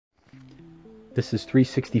This is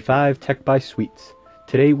 365 Tech by Sweets.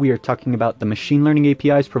 Today we are talking about the machine learning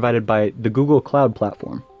APIs provided by the Google Cloud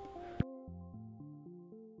Platform.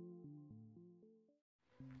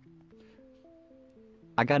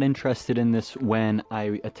 I got interested in this when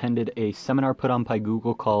I attended a seminar put on by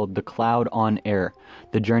Google called The Cloud on Air,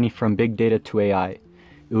 The Journey from Big Data to AI.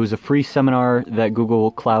 It was a free seminar that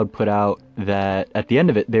Google Cloud put out that at the end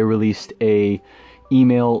of it they released a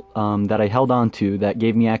email that I held on to that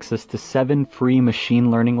gave me access to 7 free machine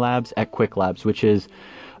learning labs at QuickLabs, which is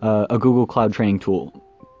a Google Cloud training tool.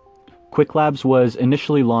 QuickLabs was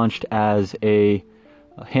initially launched as a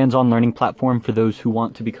hands-on learning platform for those who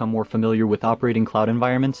want to become more familiar with operating cloud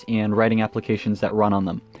environments and writing applications that run on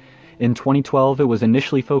them. In 2012, it was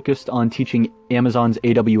initially focused on teaching Amazon's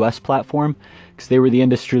AWS platform because they were the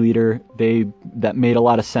industry leader. That made a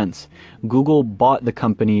lot of sense. Google bought the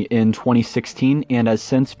company in 2016 and has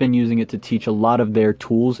since been using it to teach a lot of their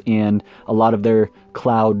tools and a lot of their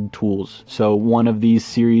cloud tools. So one of these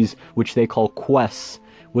series, which they call Quests,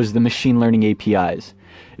 was the machine learning APIs.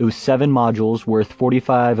 It was 7 modules worth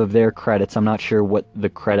 45 of their credits. I'm not sure what the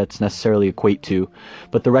credits necessarily equate to,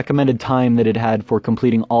 but the recommended time that it had for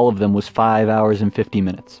completing all of them was 5 hours and 50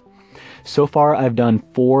 minutes. So far, I've done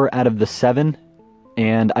 4 out of the 7,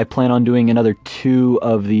 and I plan on doing another 2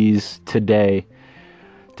 of these today,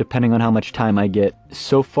 depending on how much time I get.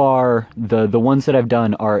 So far, the ones that I've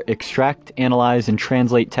done are extract, analyze, and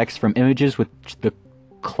translate text from images with the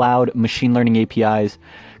Cloud Machine Learning APIs,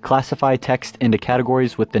 classify text into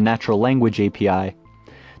categories with the Natural Language API,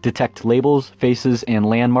 detect labels, faces, and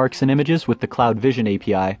landmarks in images with the Cloud Vision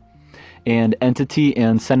API, and entity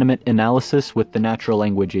and sentiment analysis with the Natural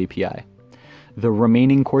Language API. The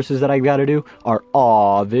remaining courses that I've got to do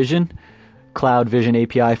are Vision, Cloud Vision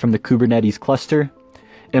API from the Kubernetes cluster,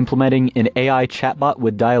 implementing an AI chatbot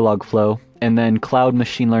with Dialogflow, and then Cloud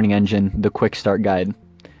Machine Learning Engine, the Quick Start Guide.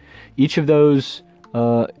 Each of those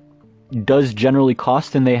does generally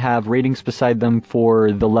cost, and they have ratings beside them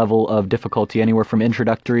for the level of difficulty, anywhere from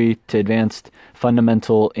introductory to advanced,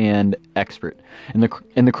 fundamental, and expert. In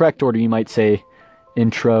the correct order, you might say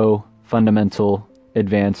intro, fundamental,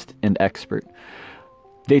 advanced, and expert.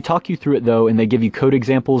 They talk you through it though, and they give you code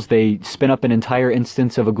examples. They spin up an entire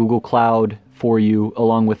instance of a Google Cloud for you,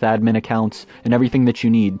 along with admin accounts and everything that you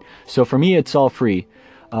need. So for me, it's all free.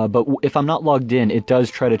 But if I'm not logged in, it does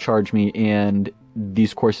try to charge me, and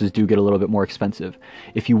these courses do get a little bit more expensive.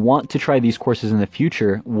 If you want to try these courses in the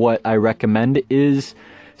future, what I recommend is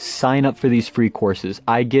sign up for these free courses.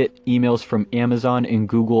 I get emails from Amazon and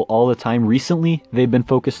Google all the time. Recently, they've been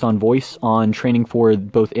focused on voice, on training for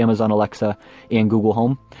both Amazon Alexa and Google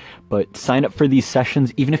Home. But sign up for these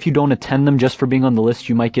sessions. Even if you don't attend them, just for being on the list,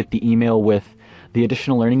 you might get the email with the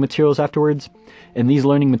additional learning materials afterwards. And these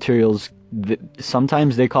learning materials,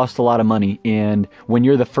 sometimes they cost a lot of money, and when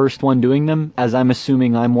you're the first one doing them, as I'm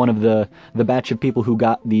assuming I'm one of the batch of people who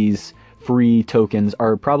got these free tokens,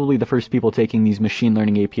 are probably the first people taking these machine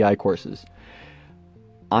learning API courses.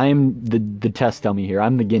 I'm the test dummy here.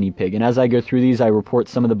 I'm the guinea pig, and as I go through these, I report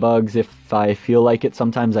some of the bugs if I feel like it.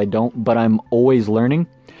 Sometimes I don't, but I'm always learning.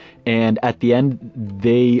 And at the end,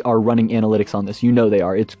 they are running analytics on this. You know they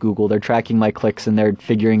are. It's Google. They're tracking my clicks, and they're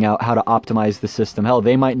figuring out how to optimize the system. Hell,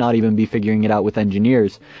 they might not even be figuring it out with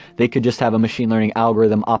engineers. They could just have a machine learning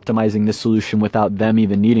algorithm optimizing the solution without them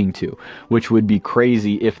even needing to, which would be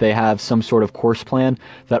crazy if they have some sort of course plan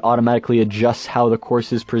that automatically adjusts how the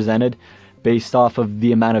course is presented based off of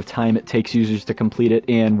the amount of time it takes users to complete it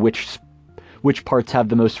and which parts have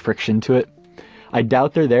the most friction to it. I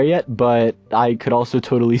doubt they're there yet, but I could also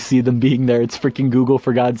totally see them being there. It's freaking Google,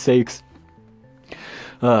 for God's sakes.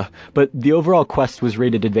 But the overall Quest was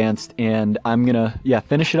rated advanced, and I'm gonna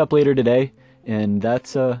finish it up later today. And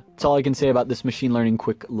that's all I can say about this machine learning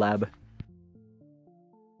quick lab.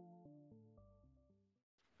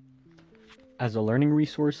 As a learning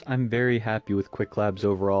resource, I'm very happy with QuickLabs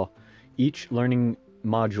overall. Each learning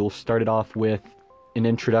module started off with an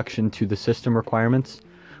introduction to the system requirements,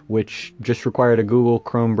 which just required a Google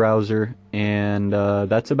Chrome browser, and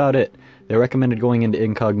that's about it. They recommended going into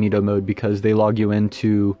incognito mode because they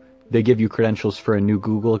give you credentials for a new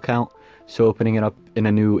Google account, so opening it up in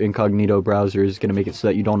a new incognito browser is going to make it so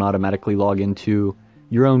that you don't automatically log into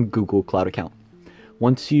your own Google Cloud account.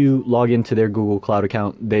 Once you log into their Google Cloud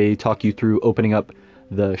account, they talk you through opening up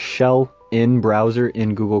the shell in browser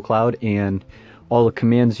in Google Cloud and all the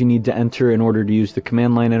commands you need to enter in order to use the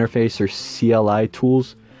command line interface or CLI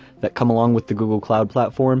tools that come along with the Google Cloud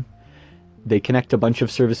Platform. They connect a bunch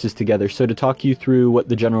of services together. So to talk you through what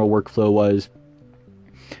the general workflow was,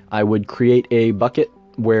 I would create a bucket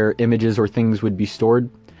where images or things would be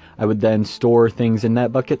stored. I would then store things in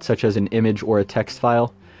that bucket, such as an image or a text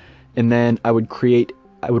file. And then I would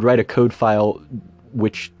write a code file,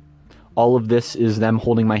 which all of this is them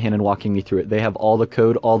holding my hand and walking me through it. They have all the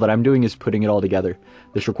code. All that I'm doing is putting it all together.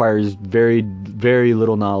 This requires very, very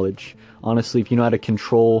little knowledge. Honestly, if you know how to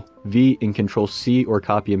Control V and Control C or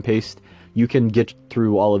copy and paste, you can get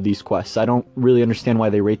through all of these quests. I don't really understand why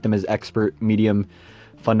they rate them as expert, medium,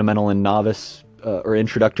 fundamental, and novice or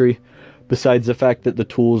introductory, besides the fact that the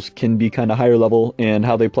tools can be kind of higher level and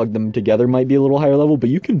how they plug them together might be a little higher level, but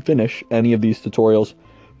you can finish any of these tutorials,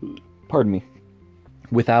 pardon me,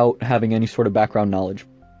 without having any sort of background knowledge.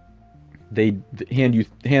 They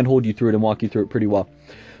handhold you through it and walk you through it pretty well.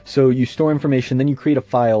 So you store information, then you create a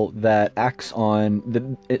file that acts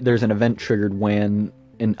on, there's an event triggered when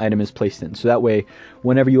an item is placed in. So that way,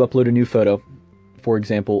 whenever you upload a new photo, for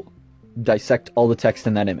example, dissect all the text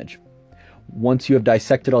in that image. Once you have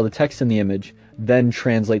dissected all the text in the image, then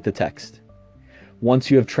translate the text.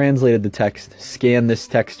 Once you have translated the text, scan this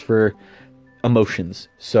text for emotions,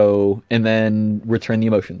 and then return the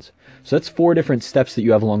emotions. So that's 4 different steps that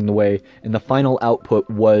you have along the way, and the final output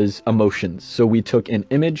was emotions. So we took an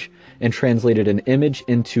image and translated an image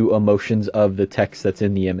into emotions of the text that's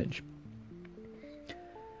in the image.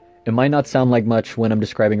 It might not sound like much when I'm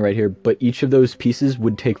describing right here, but each of those pieces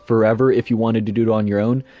would take forever if you wanted to do it on your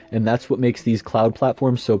own, and that's what makes these cloud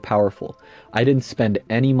platforms so powerful. I didn't spend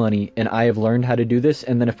any money, and I have learned how to do this,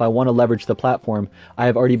 and then if I want to leverage the platform, I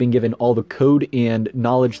have already been given all the code and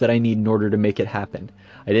knowledge that I need in order to make it happen.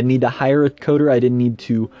 I didn't need to hire a coder, I didn't need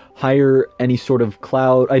to hire any sort of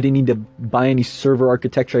cloud, I didn't need to buy any server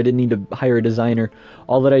architecture, I didn't need to hire a designer.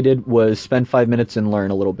 All that I did was spend 5 minutes and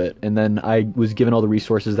learn a little bit, and then I was given all the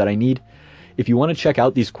resources that I need. If you want to check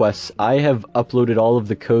out these quests, I have uploaded all of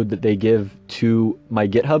the code that they give to my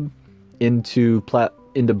GitHub into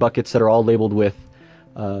buckets that are all labeled with,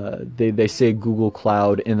 they say Google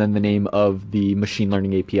Cloud and then the name of the machine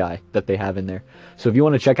learning API that they have in there. So if you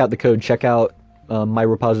want to check out the code, check out my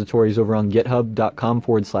repositories over on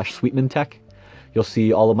github.com/sweetmantech. You'll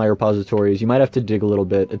see all of my repositories. You might have to dig a little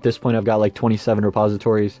bit. At this point, I've got like 27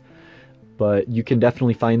 repositories, but you can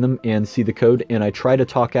definitely find them and see the code. And I try to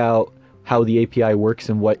talk out how the API works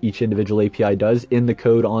and what each individual API does in the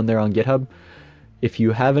code on there on GitHub. If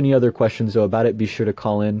you have any other questions though about it, be sure to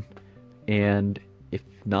call in. And if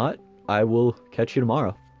not, I will catch you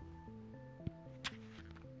tomorrow.